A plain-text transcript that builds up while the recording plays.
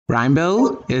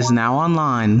RhymBil is now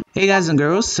online. Hey guys and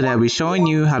girls, today I'll be showing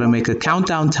you how to make a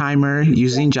countdown timer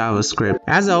using JavaScript.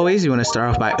 As always, you want to start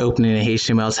off by opening an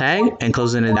HTML tag and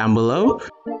closing it down below.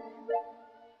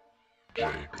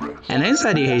 And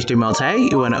inside your HTML tag,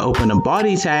 you want to open a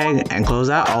body tag and close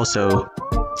that also.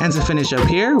 And to finish up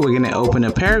here, we're going to open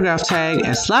a paragraph tag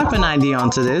and slap an ID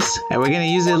onto this, and we're going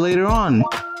to use it later on.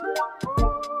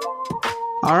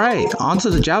 Alright, onto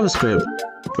the JavaScript.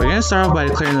 We're going to start off by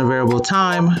declaring the variable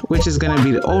time, which is going to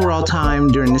be the overall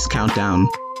time during this countdown.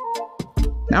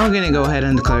 Now we're going to go ahead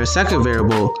and declare a second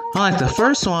variable. Unlike the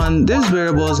first one, this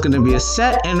variable is going to be a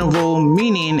set interval,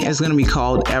 meaning it's going to be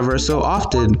called ever so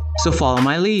often. So follow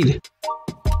my lead.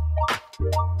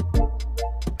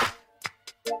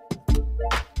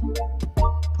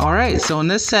 Alright, so in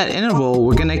this set interval,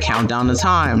 we're going to count down the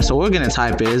time. So what we're going to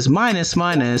type is minus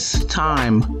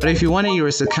time. But if you wanted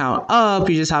yours to count up,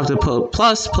 you just have to put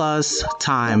plus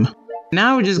time.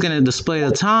 Now we're just going to display the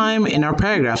time in our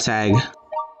paragraph tag.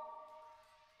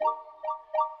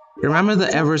 Remember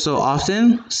the ever so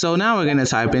often? So now we're going to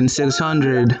type in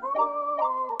 600.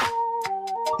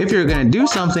 If you're going to do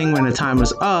something when the time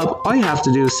is up, all you have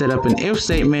to do is set up an if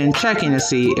statement checking to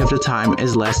see if the time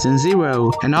is less than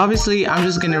 0. And obviously, I'm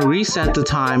just going to reset the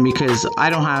time because I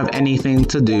don't have anything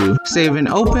to do. Save and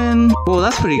open. Well,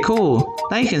 that's pretty cool.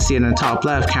 Now you can see it in the top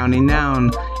left counting down.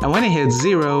 And when it hits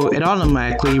 0, it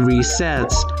automatically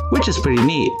resets, which is pretty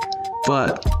neat.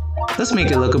 But let's make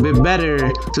it look a bit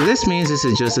better. So this means this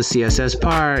is just a CSS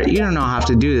part. You don't have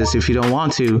to do this if you don't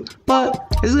want to, but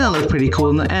it's going to look pretty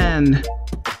cool in the end.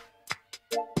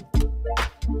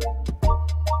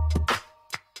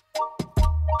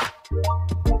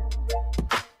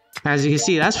 As you can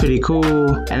see, that's pretty cool,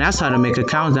 and that's how to make a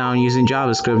countdown using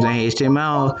JavaScript and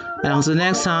HTML. And until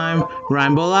next time,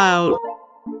 RhymBil out!